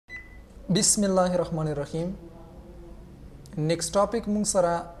बिस्मिल्लाहिर्रहमानिर्रहीम। Next topic मूंग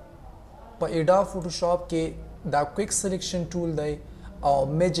सरा प एडोब फोटोशॉप के द क्विक सिलेक्शन टूल दे और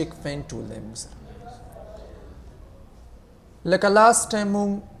मैजिक पेन टूल दे मूंग सरा लका लास्ट टाइम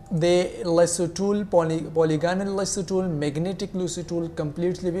मूंग दे lasso tool polygonal lasso tool magnetic lasso tool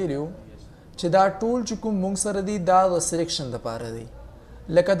completely video च दा टूल चुकुम मूंग सरा दी दा सिलेक्शन द पार दी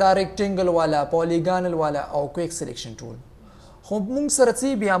लका दा रेक्टेंगल वाला पॉलीगॉनल वाला और क्विक सिलेक्शन टूल खो मूंग सर ची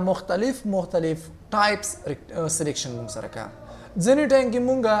बिया मुख्तलिफ टाइप्स सिलेक्शन मूंग सर का जने टाइम की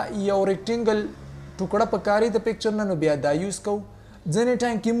मूंगा यो रेक्टेंगल टुकड़ा पकारी द पिक्चर न बिया दा यूज को जने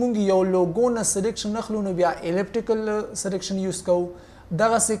टाइम की मूंग यो लोगो न सिलेक्शन नखलो न बिया एलिप्टिकल सिलेक्शन यूज को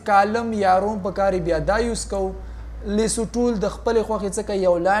दगा से कॉलम या रोम पकारी बिया दा यूज को लेसो टूल द खपल खो खिच का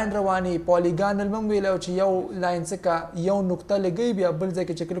यो लाइन रवानी पॉलीगॉनल मम वेला च यो लाइन से का यो नुक्ता लगी बिया बल जे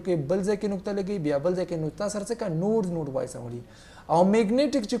के चकलो के बल जे के नुक्ता लगी बिया बल जे के नुक्ता सर से का नोड वाइस आवली और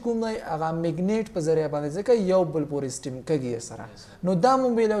मैग्नेटिक चकुम नै आगा मैग्नेट पर जरिया बांधे जे का यो बल पूरी स्टीम कगी सरा नो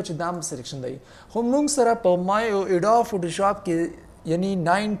दाम वेला च दाम सिलेक्शन दई हो मुंग सरा प माय एडोब फोटोशॉप के यानी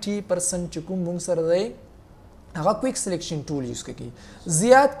 90% चकुम मुंग सर दई आगा क्विक सिलेक्शन टूल यूज की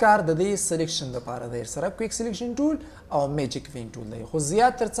Ziyad car they selection the पारा दे सरा क्विक सिलेक्शन टूल और मैजिक पेन टूल दे हो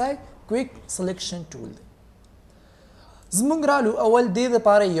ज़ियाद तरचाय क्विक सिलेक्शन टूल दे ज़मुंग रालू अवल दे द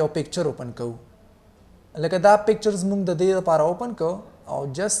पारा यो पिक्चर ओपन को लका दा पिक्चर ज़मुंग दे द पारा ओपन को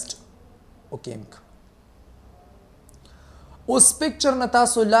और जस्ट ओके उस पिक्चर न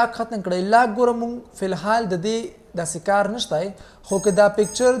तासो लाख खत्म करे लाख गोर मुंग फिलहाल दे दा शिकार नष्टाय खो के दा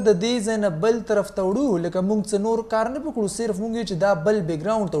पिक्चर द दे जन बल तरफ तोड़ू लेकिन मुंग से नोर कार न पकड़ू सिर्फ मुंग च दा बल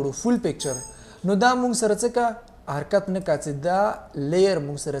बैकग्राउंड तोड़ू फुल पिक्चर नो दा मुंग सरच का हरकत न का दा लेयर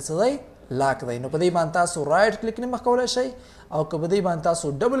मुंग सरच दई लाक दई नो पदई बांता सो राइट क्लिक ने मखवला शय और कबदई बांता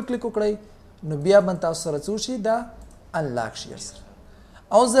सो डबल क्लिक उकड़ई नो बिया बांता सो सरचूशी दा अनलॉक शेयर सर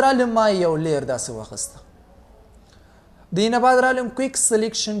और जरा लमा यो लेयर दा से वखस्ता दीना बाद रालम क्विक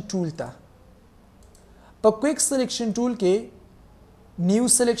सिलेक्शन टूल ता पर क्विक सिलेक्शन टूल के new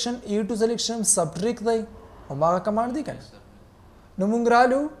selection A to selection subtract दई और मागा कमांड दी कने नो मुंग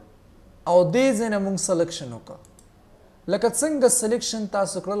रालू और दे जने मुंग सिलेक्शन होका लकत संग सिलेक्शन ता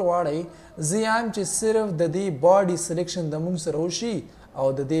सुकरल वाड़े जियाम च सिर्फ the they body selection the मुंग सरोशी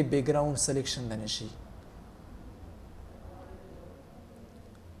और द दे बैकग्राउंड सिलेक्शन दनशी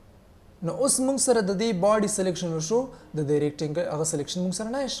नो उस मुंग sir the they body selection show the they rectangle अगर सिलेक्शन मुंग सर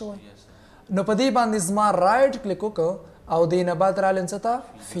ना शो नो पदी बांध इजमा राइट क्लिक को और दे न बात रालन सता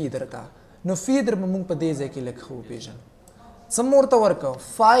फीदर ता नो फीदर मुंग पदे जे के लिखो पेजन सम मोर त वर्क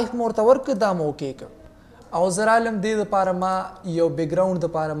 5 मोर त वर्क दा मो के और जरालम दे द पारमा यो बैकग्राउंड द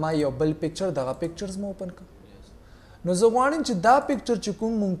पारमा यो बल पिक्चर दा पिक्चर्स में ओपन क नो जो वाणिन च दा पिक्चर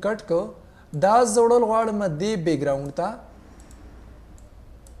चकुम मुंग कट को दा जोड़ल वाड़ में दे बैकग्राउंड ता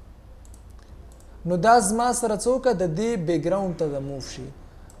नो दाजमा सर चौका द दे बैकग्राउंड ता द मूव शी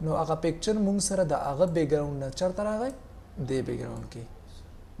नो आगा पिक्चर मुंग सर द आगा बैकग्राउंड न चरता रहा दे बैकग्राउंड के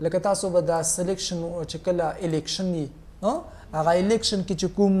लगता सो बदा सिलेक्शन चकला इलेक्शन नी हां आगा इलेक्शन की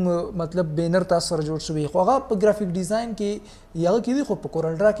चकुम मतलब बैनर ता सर जोड़ सुबी आगा ग्राफिक डिजाइन के या की देखो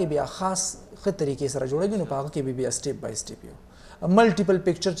कोरलड्रा के भी खास ख तरीके से जोड़ेगी नो पागा के भी step by step yo multiple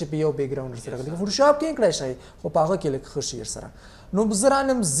picture चिपियो बैकग्राउंड सर लेकिन फोटोशॉप के क्रैश है वो पागा के लिए खुशी सर नो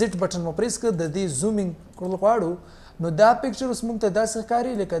बजरानम जिट बटन में प्रेस कर दे जूमिंग कर वाड़ो नो दा पिक्चर उस मुंग दा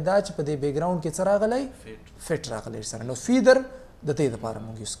सहकारी लेका दा च पदे बैकग्राउंड के चरा गलाई फिट रागले सर नो फीदर दते द पार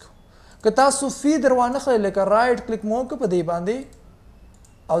मुंग इसको कता सो फीदर वा नखले लेका राइट क्लिक मो के पदे बांधे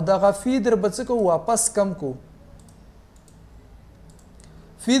और दा फीदर बच को वापस कम को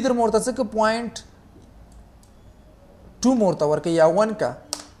फीदर मोर तक पॉइंट 2 मोर तवर के या 1 का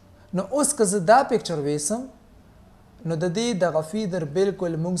नो उस कज दा पिक्चर वेसम नो ददे दा फीदर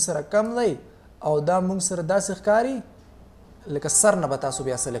बिल्कुल मुंग सर कम लई और दा मुंग सर दा सहकारी लेकिन सर न बता सो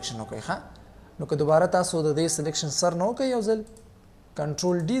बिया सिलेक्शन हो गई हाँ नो के दोबारा ता सो दे सिलेक्शन सर न हो गई औजल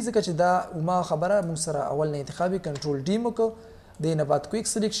कंट्रोल डी से कच दा उमा खबरा मुंग सर अवल ने इंतखाबी कंट्रोल डी मको दे न बात क्विक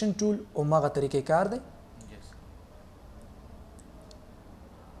सिलेक्शन टूल उमा का तरीके कार दे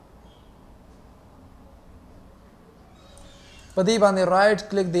पदी बांधे राइट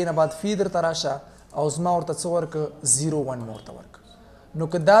क्लिक देना बाद फीदर तराशा और उस्मा और तस्वर का 01 मोर तवर्क नो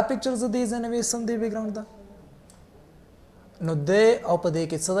के दा पिक्चर्स दे जने वे सम दे बैकग्राउंड दा नो दे और पदे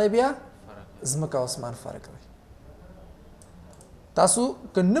के सदा बिया जमका आसमान फर्क है तासु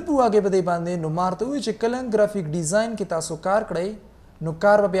कन्नपु आगे पदे बांधे नो मारते हुए चिकलन ग्राफिक डिजाइन के तासु कार कड़ाई नो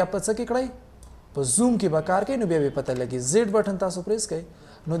कार बिया पत सके कड़ाई पर जूम के बकार के नो बिया पता लगी जेड बटन तासु प्रेस करे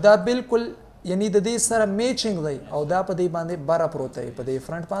नो दा बिल्कुल यानी दे सर मैचिंग दई और दा पदे बांधे 12 प्रोते पदे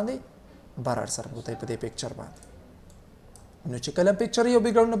फ्रंट बांधे 12 सर होते पदे पिक्चर बांधे نو چې کله پکچر یو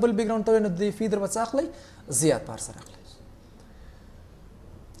بیک ګراوند نه بل بیک ګراوند ته نو د فیدر بس اخلي زیات پار سره اخلي.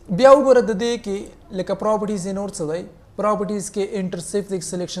 بیا وګوره د دې کې لکه پراپرټیز یې نور څه دی. پراپرټیز کې انټرسپټ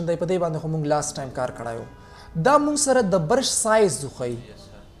سلیکشن دی. په دې باندې خو موږ لاست ټایم کار کړی دا موږ سره د برش سایز وخی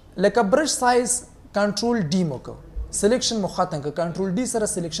لکه برش سایز کنټرول ډی مو کو سلیکشن مو ختم ک کنټرول ډی سره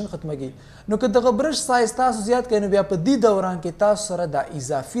سلیکشن ختمږي. نو که دغه برش سایز تاسو زیات کړئ نو بیا په دې دوران کې تاسو سره د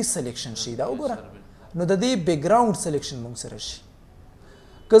اضافي سلیکشن شي. دا وګوره نو د دې بیک ګراوند سلیکشن موږ سره شي.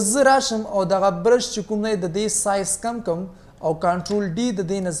 که زه راشم او دغه برش چې کوم دی د دې سایز کم کم او کنټرول ډی د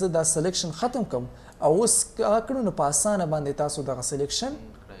دې نه زه دا سلیکشن ختم کم او اوس کړو نو په اسانه باندې تاسو دغه سلیکشن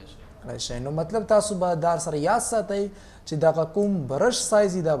کړی شئ. نو مطلب تاسو به دا سره یاد ساتئ چې دغه کوم برش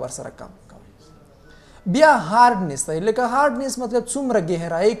سایز دا ور سره کم. بیا هارډنس دی. لکه هارډنس مطلب څومره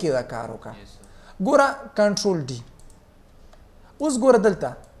گهرایي کې دا کار وکړه. ګوره کنټرول ډی اوس ګوره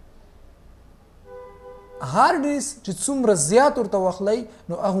دلته هارډنس چې څومره زیات ورته واخلی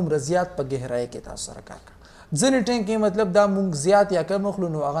نو هغومره زیات په گهرایي کې تاسو سره کار کوي. ځینې ټایم کې مطلب دا مونږ زیات یا کم اخلو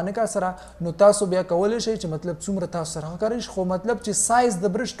نو هغه نه کار سره نو تاسو بیا کولی شئ چې مطلب څومره تاسو سره کاری شي خو مطلب چې سایز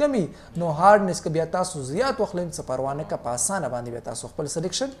د برش کمی نو هارډنس که بیا تاسو زیات واخلئ څه پروا نه کوه په اسانه باندې بیا تاسو خپل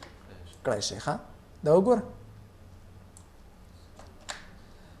سلیکشن کړی شئ. ښه دا وګوره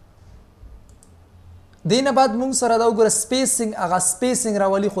دینه بعد مونږ سره دا وګوره سپیسینګ هغه سپیسینګ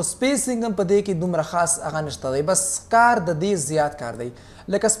راولي خو سپیسینګ هم په دې کې دومره خاص هغه نشته دی بس کار د دې زیات کار دی.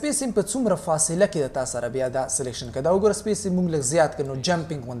 لکه سپیسینګ په څومره فاصله کې د تا سره بیا دا سلیکشن کړه. دا وګوره سپیسینګ مونږ لږ زیات کړو نو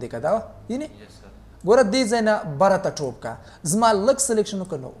جمپینګ غوندې کړه دا یعنی ګوره دې ځای نه بره ته ټوپ کړه زما لږ سلیکشن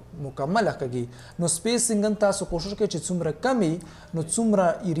وکړه نو مکمله کږي. نو سپیسینګ هم تاسو کوشش کوئ چې څومره کمی نو څومره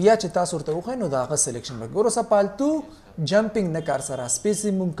ایریا چې تاسو ورته وښایئ نو د هغه سلیکشن به ګوره څه پالتو جمپینګ نه کار سره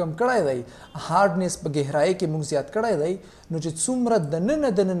سپیسینګ مونږ کم کړی دی. هارډنس په گهرایي کې مونږ زیات کړی دی نو چې څومره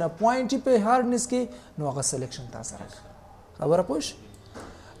دننه پوینټ په هارډنس کې نو هغه سلیکشن تا سره خبره پوه شئ.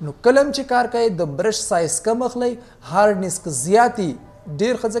 نو کلم چې کار کوي د برش سایز کم اخلئ هارډنس که زیاتی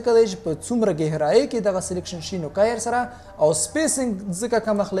ډیر ښه ځکه دی چې په څومره گهرایي کې دغه سلیکشن شي نو کایر سره او سپیسینګ ځکه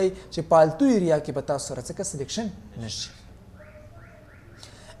کم اخلئ چې پالتو ایریا کې به تاسو سره څه سلیکشن نشي.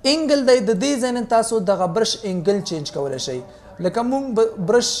 انګل دی د دې ځای نه تاسو دغه برش انګل چینج کولی شئ. لکه مونږ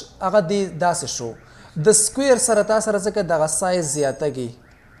برش هغه داسې شو د سکویر سره تا سره ځکه دغه سایز زیاتږي.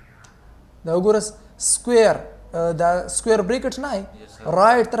 دا وګوره سکویر دا سکویر بریکټ نه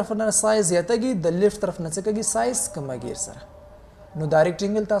رایټ طرف نه سایز زیاتږي د لیفت طرف نه څه کږي سایز کمږي سره. نو دا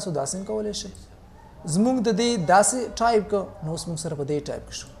ریکټینګل تاسو داسې هم کولی شئ. زموږ د دې داسې ټایپ که نو اوس موږ سره په دې ټایپ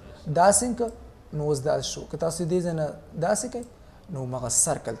کې شو داسې هم که نو اوس داسې شو. که تاسو دې ځای نه داسې کوئ نو مغه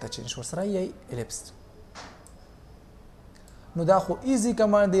سرکل ته چینج ورسره یا الیپس. نو دا خو ایزی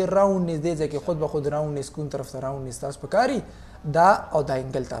کمانډ دی راوند نیز دی ځکه خود به خود راوند نیز کوم طرف ته راوند نیز تاسو پکاري دا او دا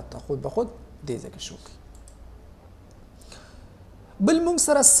انګل ته خود به خود دی ځکه شو. بل مونږ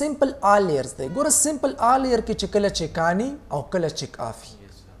سره سمپل آل لیئرز دی. ګوره سمپل آل لیئر کې چې کله چیکانی او کله چیک آفي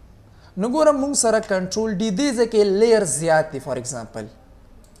نو ګوره مونږ سره کنټرول ډی دی ځکه لیئر زیات دی. فار ایگزامپل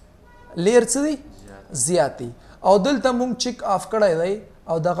لیئر څه دی زیات دی او دلته مونږ چیک آف کړی دی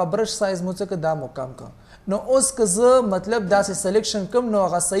او دغه برش سایز مو څه که دا مو کم که. نو اوس که زه مطلب داسې سلیکشن کم نو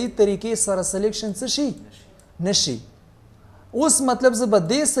هغه صحیح طریقې سره سلیکشن څه شي نشي. اوس مطلب زه به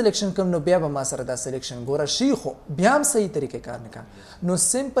دې سلیکشن کم نو بیا به ما سره دا سلیکشن ګوره شي خو بیا هم صحیح طریقې کار نه کوه. نو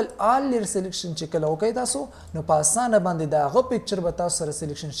سمپل آل لیئر سلیکشن چې کله وکئ تاسو نو په اسانه باندې د هغه پکچر به تاسو سره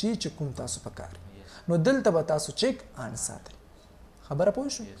سلیکشن شي چې کوم تاسو پکار نو دلته به تاسو چیک آن ساتئ. خبره پوه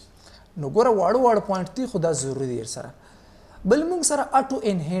شو. نو ګوره واړه پوینټ دي خو دا ضروري دی سره. بل مونږ سره اټو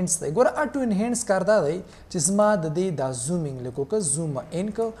انهینس دی. ګوره اټو انهینس کار دا دی چې زما د دې دا زومینګ لیکو که زوم ان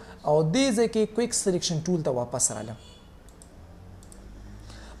که او دې ځای کې کویک سلیکشن ټول ته واپس رالم.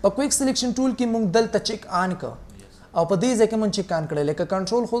 په کویک سلیکشن ټول کې مونږ دلته چیک آن که او په دې ځای کې مونږ چیک آن کړی لکه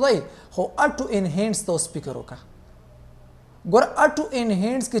کنټرول خو دی خو اټو انهینس ته سپیکر وکړه. ګوره اټو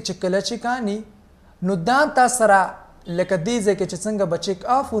انهینس کې چې کله چیک آني نو دا تا سره لکه دې ځای کې چې څنګه به چیک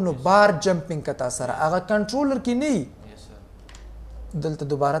آف نو بار جمپینګ که تا سره هغه کنټرولر کې نه دلته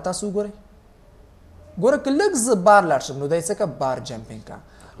دوباره تاسو وګورئ. ګوره که لږ زه بار لاړ شم نو دی څه که بار جمپینګ کا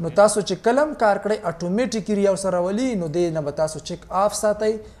نو تاسو چې کلم کار کړئ اټومیټیک ایریا ورسره راولي نو دې نه به تاسو چیک آف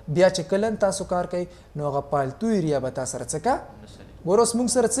ساتئ. بیا چې کلم تاسو کار کوئ نو هغه پالتو ایریا به تا سره څه کا ګوره اوس مونږ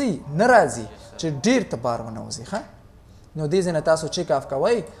سره څه نه راځي چې ډېر ته بار ونه وځي. ښه نو دې ځای نه تاسو چیک آف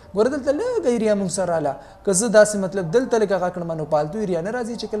کوئ. ګوره دلته لږ ایریا مونږ سره راله که زه داسې مطلب دلته لږ هغه کړم نو پالتو ایریا نه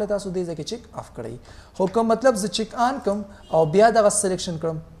راځي چې کله تاسو دې ځای کې چیک آف کړئ. خو که مطلب زه چیک آن کړم او بیا دغه سلیکشن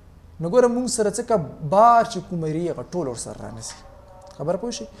کړم نو ګوره مونږ سره څه که بار چې کوم ایریا هغه ټول ورسره رانیسي. خبره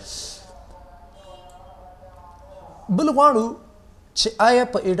پوه شئ. بل غواړو چې آیا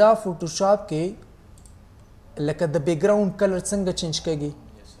په ایډا فوټوشاپ کې لکه د بیک ګراوند کلر څنګه چینج کیږي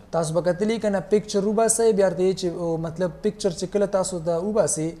تاسو به کتلی کنه پکچر وباسئ بیا ته چې مطلب پکچر چې کله تاسو دا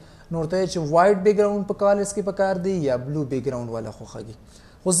وباسئ نو ته چې وایټ بیک ګراوند په کالرز کې پکار دی یا بلو بیک ګراوند والا خوخږي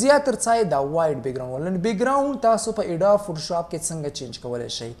خو زیاتره ځای دا وایټ بیک ګراوند والا بیک ګراوند تاسو په اډوب فوټوشاپ کې څنګه چینج کولای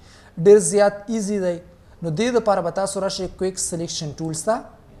شئ ډیر زیات ایزی دی نو د دې لپاره به تاسو راشئ کویک سلیکشن ټولز ته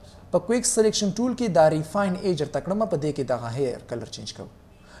په کویک سلیکشن ټول کې دا ریفاین ایج تکړه په دې کې دا هیر کلر چینج کوو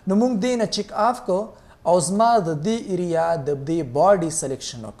نو موږ دې نه چیک آف کو او زما د دې ایریا د دې باډي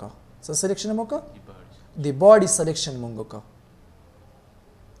سلیکشن وکړه څه سلیکشن مو وکړه د باډي سلیکشن مونږ وکړه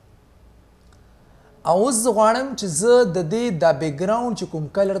او اوس زه غواړم چې زه د دې دا بیک ګراوند چې کوم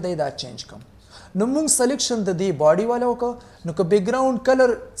کلر دی دا چینج کوم نو موږ سلیکشن د دې باډي والا وکړه نو که بیک ګراوند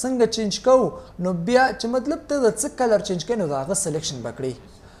کلر څنګه چینج کوو نو بیا چې مطلب ته د څه کلر چینج کوي نو د هغه سلیکشن به کړې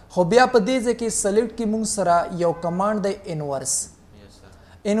خو بیا په دې ځای کې سلیکټ کې موږ سره یو کمانډ دی انورس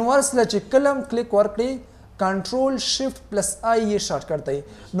انورس له چې کلم کلیک ورکړي کنټرول شفت پلس آی یې شارټ کټ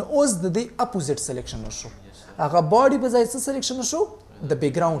دی نو اوس د دې اپوزیټ سلیکشن وشو هغه باډي په ځای څه سلیکشن وشو د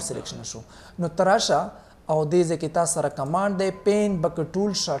بیک ګراوند سلیکشن وشو نو تراشه او دې ځای کې تاسو سره کمانډ دی پین بکټ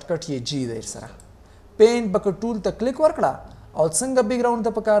ټول شارټ کټ یې جی دی سره پین بکټ ټول ته کلیک ورکړه او څنګه بیک ګراوند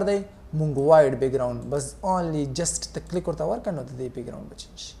ته پکار دی مونږ وایډ بیک ګراوند بس اونلی جست ته کلیک ورته ورکړه نو د دې بیک ګراوند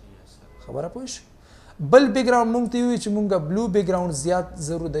بچی خبره پوه شئ بل بیک ګراوند مونږ ته وی چې مونږه بلو بیک ګراوند زیات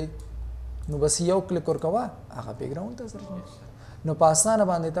ضرور دی نو بس یو کلیک ورکوه هغه بیک ګراوند ته ضرور نو په اسانه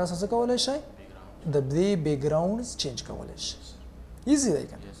باندې تاسو څه کولای شئ د دې بیک ګراوند چینج کولای شئ ایزی دی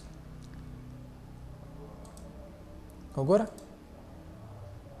کنه وګوره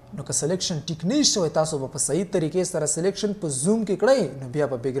نو که سلیکشن ټیک نه شوی تاسو په صحیح طریقې سره سلیکشن په زوم کې کړئ نو بیا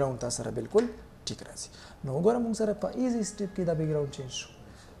په بیک ګراوند تاسو سره بالکل ټیک راځي نو وګوره موږ سره په ایزی سټیپ کې دا بیک ګراوند چینج شو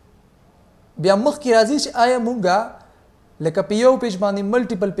بیا مخکې راځي چې آیا مونږه لکه په یو پیج باندې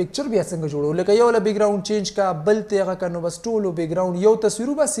ملټیپل پکچر بیا څنګه جوړو لکه یو له بیک ګراوند چینج کا بل ته هغه کنو بس ټولو بیک ګراوند یو تصویر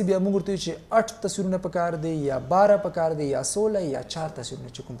وباسي بیا موږ ورته چې 8 تصویرونه پکار دي یا 12 پکار دي یا 16 یا 4 تصویرونه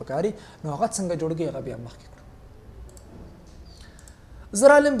چې کوم پکاري نو هغه څنګه جوړږي هغه بیا مخکې کړو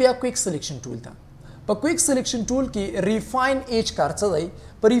زرالم بیا کویک سلیکشن ټول ته په کویک سلیکشن ټول کې ریفاین ایج کار څه دی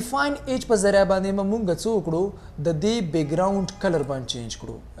په ریفاین ایج په ذریعہ باندې موږ څه وکړو د دې بیک ګراوند کلر باندې چینج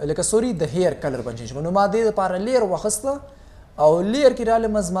کړو لکه سوري د هیر کلر باندې چینج کړو نو ما دې لپاره لیر واخسته او لیر کې رااله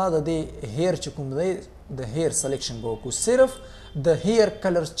مزما د دې هیر چې کوم دی د هیر سلیکشن به وکړو صرف د هیر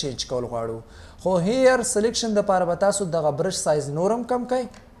کلر چینج کول غواړو خو هیر سلیکشن د لپاره به تاسو دغه برش سایز نورم کم کړئ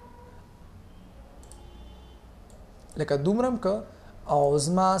لکه دومرم که او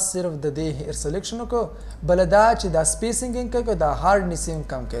زما صرف د دې هیر سلیکشن وکړو بل دا چې دا سپیسینګ یې کوي دا هارډنس یې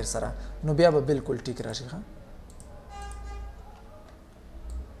کم کوي سره نو بیا به بالکل ټیک راشي ښه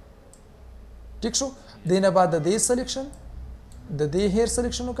ټیک شو دینه بعد د دې سلیکشن د دې هیر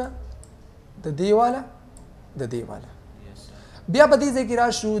سلیکشن وکړه د دې والا بیا په دې ځای کې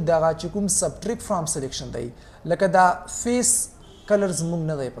راشو دغه چې کوم سبټریک فرام سلیکشن دی لکه دا فیس کلرز مونږ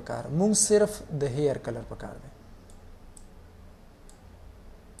نه دی پکار مونږ صرف د هیر کلر پکار دی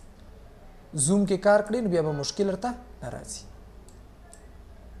زوم کې کار کړئ نو بیا به مشکل ورته نه راځي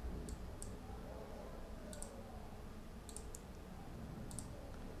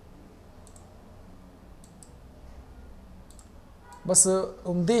بس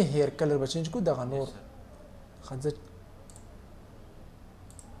عمده هیر کلر به چینج کو دغه نور خځه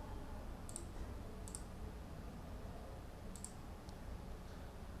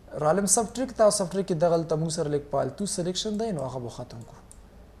رالم سبټریک تا سبټریک کې دغه ته موږ سره لیک پالتو سلیکشن دی نو هغه به ختم کو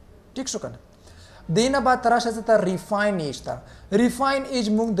ٹھیک شو کنه دینه بعد تراشه ته ریفاین ایج تا ریفاین ایج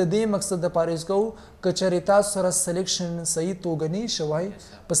موږ د دې مقصد د پاره کو کچری تاسو سره سلیکشن صحیح توګه نه شوی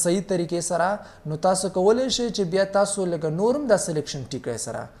په صحیح طریقې سره نو تاسو کولای شئ چې بیا تاسو لګ نورم د سلیکشن ټیکای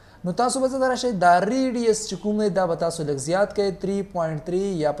سره نو تاسو به تراشه دا ریډیس چې کومه دا به تاسو لګ زیات کړئ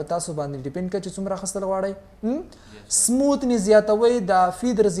 3.3 یا په تاسو باندې ډیپند کوي چې څومره خستل غواړئ سموثنی زیاتوي دا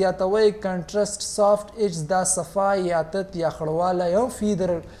فیدر زیاتوي کنټرست سافت ایج دا صفا یا تت یا خړواله یو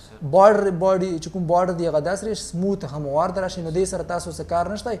فیدر بارډر باډي چې کوم بارډر دی غدا سره سموث هموار درشه نو دې سره تاسو څه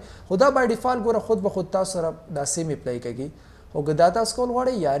کار نشته خدا بای ډیفالت ګوره خود به خود تاسو سره دا سیم اپلای کوي او ګدا تاسو کول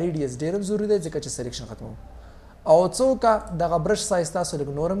غواړئ یا ریډیس ډیر ضروری دی ځکه چې سلیکشن ختمو او څوک دغه برش سایز تاسو لګ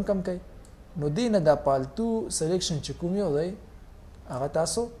نورم کم کوي نو دینه دا پالتو سلیکشن چې کوم یو دی هغه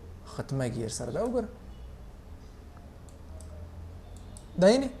تاسو ختمه گیر سره دا وګوره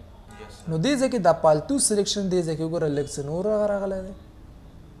داینه نو دې ځکه دا پالتو سلیکشن دې ځکه وګوره لګ څه نور راغلی دی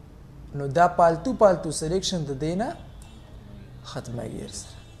نو دا پالتو سلیکشن د دینه ختمه گیر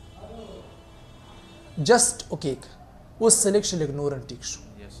سره جست اوکے اوس سلیکشن لګ نور ټیک شو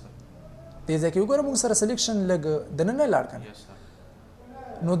دې ځکه وګوره موږ سره سلیکشن لګ دنه نه لاړ کنه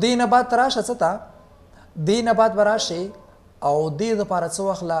نو دینه بعد تراشه څه تا دې نه بعد به راشئ او دې دپاره څه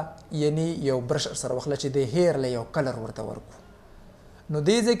واخله یعنی یو برش سره واخله چې د هیر له یو کلر ورته ورکړو نو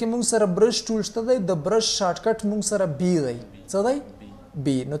دې ځای کې موږ سره برش ټول شته دی د برش شارټکټ موږ سره بی دی څه دی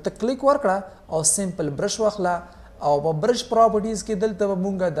بی نو ته کلیک ورکړه او سمپل برش واخله او په برش پراپرټیز کې دلته به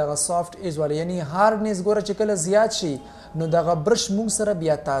مونږ دغه سافت ایج والا یعنی هارډنس ګوره چې کله زیات شي نو دغه برش مونږ سره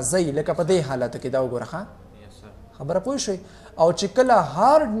بیا تازه لکه په دې حالت کې دا وګوره ښه خبره پوه شئ او چې کله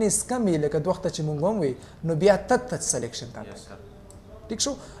هارډنس کم وي لکه د وخته چې مونږ ووي نو بیا تت سلیکشن تا ټیک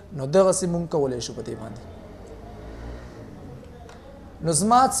شو نو دغسې مونږ کولی شو په دې باندې نو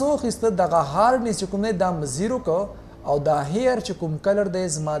زما څه وخیسته دغه هارډنس چې کوم دی دا م زیرو که او دا هیر چې کوم کلر دی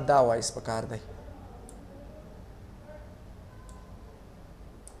زما دا وایس پکار دی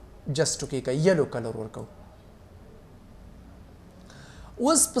جسټ ټوکې کا یلو کلر ورکو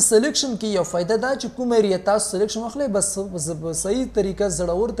اوس په سلیکشن کې یو فایده دا چې کوم ایریا تاسو سلیکشن واخلئ بس صحیح طریقه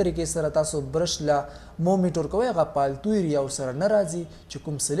زړور طریقې سره تاسو برش له مومنټ ورکوئ هغه پالتو ایریا ورسره نه راځي چې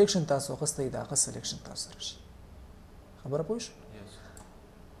کوم سلیکشن تاسو اخیستی د هغه سلیکشن تاسو سره شي خبره پوه شو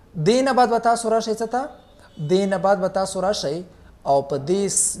دې نه بعد به تاسو راشئ څه ته دې نه بعد به تاسو راشئ او په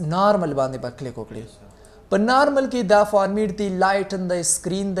دې نارمل باندې به کلیک وکړئ په نارمل کې دا فارمیټ دی لایټن دی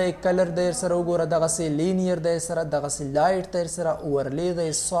سکرین دی کلر دی سره وګوره دغسې لینیر دی سره دغسې لایټ دی سره اورلی دی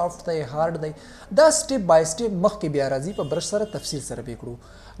سافت دی هارډ دی دا سټیپ بای سټیپ مخکې بیا راځي په برش سره تفصیل سره به کړو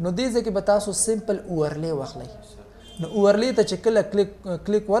نو دې ځای کې به تاسو سمپل اورلی واخلئ نو اورلی ته چې کله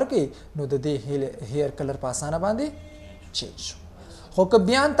کلیک ورکړئ نو د دې هیر کلر په اسانه باندې چینج شو خو که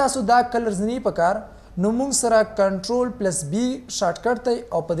بیا تاسو دا کلرز نه پکار نو موږ سره کنټرول پلس بی شارټکټ دی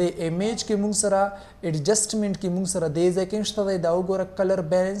او په دې ایمیج کې موږ سره ایډجسټمنټ کې موږ سره دې ځای کې شته دی دا وګوره کلر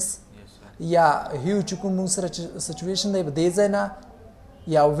بیلنس یا هیو چې کوم موږ سره سچویشن دی په دې ځای نه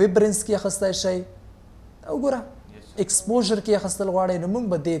یا ویبرنس کې اخیستی شئ وګوره ایکسپوژر کې اخیستل غواړئ نو موږ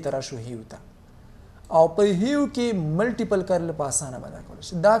به دې ته راشو هیو ته او په هیو کې ملټیپل کلر په اسانه باندې کولی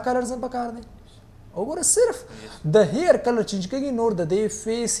شي دا کلر زه پکار دی وګوره صرف د هیر کلر چینج کېږي نور د دې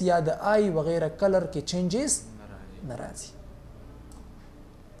فیس یا د آی وغیره کلر کې چینجز نه راځي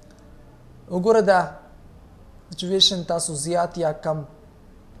وګوره دا سچویشن تاسو زیات یا کم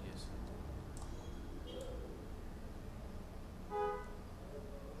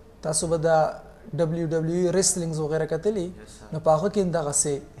تاسو به د ډبلیو ډبلیو ریسلینګز وغیره کتلی نو په هغه کې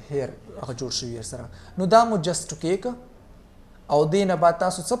دغسې هیر هغه جوړ شوي سره نو دا مو جسټ ټوکې که او دې نه بعد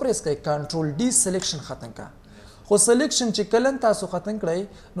تاسو څه پریس کړئ کنټرول ډي سلیکشن ختم کا خو سلیکشن چې کله تاسو ختم کړئ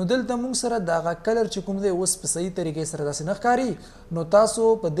نو دلته موږ سره دغه کلر چې کوم دی اوس په صحیح طریقې سره داسې نه ښکاري نو تاسو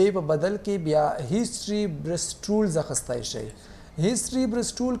په دې په بدل کې بیا هیسټري برش ټولز اخیستی شئ هیسټري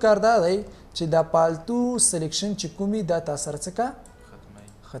برش ټول کار دا دی چې دا پالتو سلیکشن چې کومي دا تاسو سره څه کا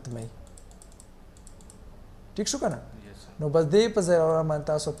ختموي ټیک شو که نه نو بس دې په ځای باندې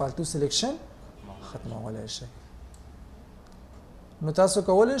تاسو پالتو سلیکشن ختمولی شئ نو تاسو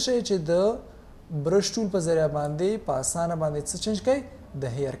کولی شئ چې د برش ټول په ذریعه باندې په اسانه باندې څه چینج کړئ د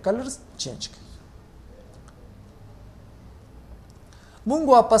هیر کلرز چینج کړئ مونږ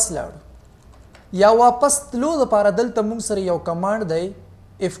واپس لاړو یا واپس تلو دپاره دلته مونږ سره یو کمانډ دی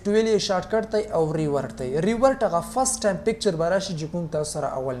F12 یې شارټکټ دی او ریورټ دی ریورټ هغه فرست ټایم پکچر به راشي چې کوم تاسو سره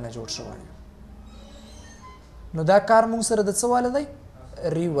اول نه جوړ شوی نو دا کار مونږ سره د څه والا دی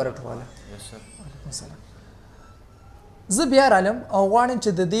ریورټ والا مثلا زه بیا رالم او غواړم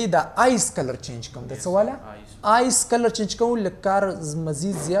چې د دې د آیس کلر چینج کوم د څه والا آیس کلر چینج کوم لږ کار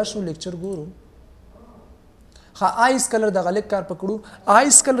مزید زیات شو لیکچر ګورو ها آیس کلر دغه لږ کار پکړو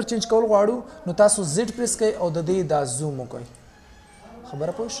آیس کلر چینج کول غواړو نو تاسو زیډ پریس کوئ او د دې دا زوم وکړئ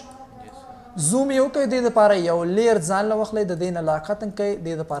خبره پوه شو زوم یې وکړئ دې دپاره یو لیر ځان له واخلئ د دې نه لا ختم کوئ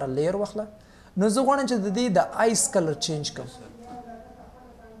دې دپاره لیر واخله نو زه غواړم چې د دې د آیس کلر چینج کوم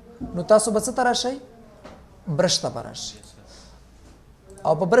نو تاسو به څه ته راشئ برش ته به راشئ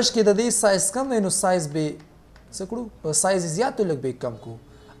او په برش کې د دې سایز کم دی نو سایز به څه کړو سایز زیات لږ به کم کړو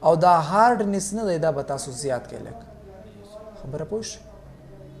او دا هارډنس نه دی دا به تاسو زیات کړئ لږ خبره پوه شئ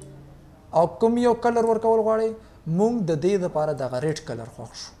او کوم یو کلر ورکول غواړئ مونږ د دې دپاره دغه ریډ کلر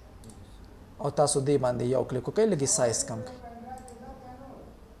خوښ شو او تاسو دې باندې یو کلیک وکړئ لږ سایز کم کړئ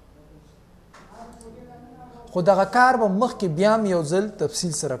خو دغه کار به مخکې بیا هم یو ځل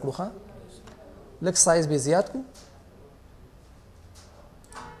تفصیل سره کړو ښه لږ سایز به زیات کړو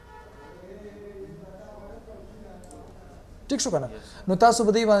ټیک شو که نه نو تاسو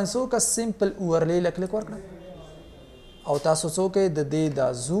به دې باندې څه وکړه سمپل اورلی له کلیک ورکړه او تاسو څه وکړئ د دې دا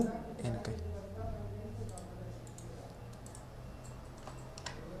زوم ان کړئ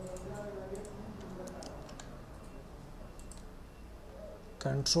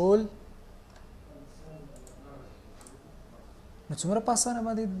کنټرول نو څومره په اسانه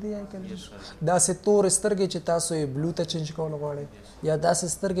باندې د دې آی کلر داسې تور سترګې چې تاسو یې بلو ته چینج کول غواړئ یا داسې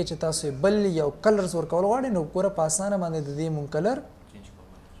سترګې چې تاسو یې بل یو کلرز ورکول غواړئ نو ګوره په اسانه باندې د دې مونږ کلر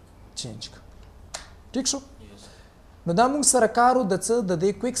چینج کړو ټیک شو نو دا مونږ سره کارو د څه د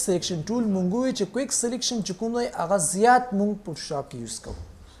دې کویک سلیکشن ټول مونږ وایو چې کویک سلیکشن چې کوم دی هغه زیات مونږ فوټوشاپ کې یوز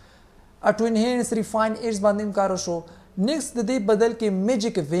کوو ټو انهانس ریفاین ایډز باندې هم کار وشو نیکسټ د دې بدل کې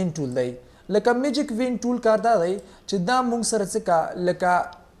میجیک وین ټول دی لکه میجیک وین ټول کار دا دی چې دا مونږ سره څه کا لکه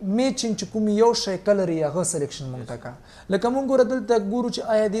میچینګ چې کوم یو شی کلر یا هغه سلیکشن مونږ ته کا لکه مونږ ګوره دلته ګورو چې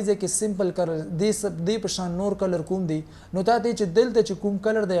آیا دې ځای کې سمپل کلر دې په شان نور کلر کوم دی نو دا دی چې دلته چې کوم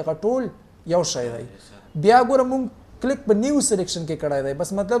کلر دی هغه ټول یو شی دی بیا ګوره مونږ کلیک په نیو سلیکشن کې کړای دی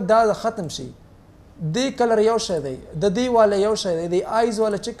بس مطلب دا ختم شي دې کلر یو شی دی د دې والا یو شی دی د آیز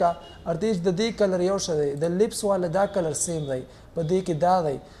والا چکا ارتیش د دې کلر یو شی دی د لپس والا دا کلر سیم دی په دې کې دا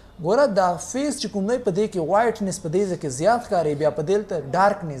دی ګوره دا فیس چې کوم دی په دې کې وایټنس په دې کې زیات ښکاري بیا په دلته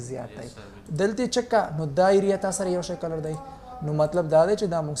ډارکنس زیات دی دلته چکا نو دا ایریا تاسو سره یو شی کلر دی نو مطلب دا دی چې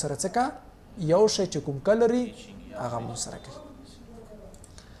دا موږ سره چکا یو شی چې کوم کلري هغه موږ سره کوي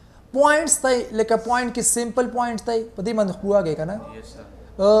پوینټس دی لکه پوینټ کې سمپل پوینټ دی په دې باندې خواږي کنه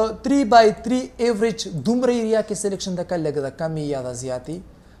 3/3 ایوریج دومره ایریا کې سلیکشن د کله لګه کمی یا د زیاتی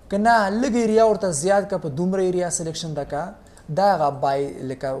کنه لګ ایریا ورته زیات کا په دومره ایریا سلیکشن دکا دا غا بای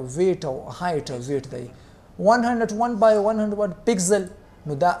لکه ویټ او هایټ او ویټ دی 101/101 پکسل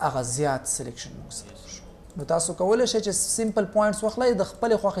نو دا هغه زیات سلیکشن نو تاسو کولای شئ چې سمپل پوینټس واخلئ د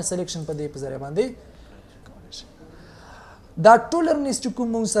خپل خوخه سلیکشن په دې په ذریعہ باندې دا ټولرنس چې کوم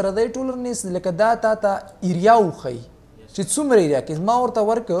مون سره دی ټولرنس لکه دا تا ایریا وخی چې څومره ایریا کې ما ورته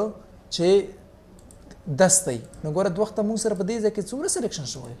ورک چې 10 دی نو ګوره د وخت مون سره په دې ځای کې څومره سلیکشن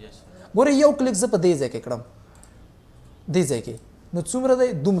شوی ګوره یو کلیک ز په دې ځای کې کړم دې ځای کې نو څومره دی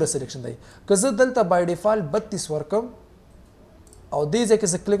دومره سلیکشن دی که زه دلته بای ډیفالت 32 ورکم او دې ځای کې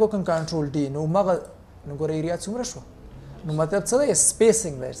زه کلیک وکم کنټرول ډي نو مغه نو ګوره ایریا څومره شو نو مطلب څه دی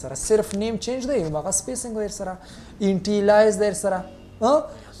سپیسینګ در سره صرف نیم چینج دی مغه سپیسینګ در سره انټیلایز در سره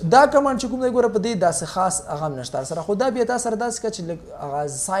دا کمانډ چې کوم دی ګوره په دې داسې خاص هغه نشته سره خو دا بیا تاسو سره داسې چې هغه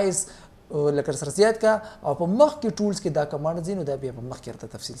سایز لکه سره زیات کا او په مخ کې ټولز کې دا کمانډ زینو دا بیا په مخ کې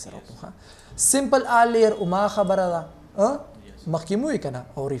ته تفصیل سره وکړه سمپل ال لیر او ما خبره ده مخ کې مو کنه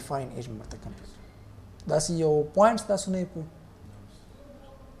او ریفاین ایج مرته کمپلیټ دا سی یو پوینټس تاسو نه پوه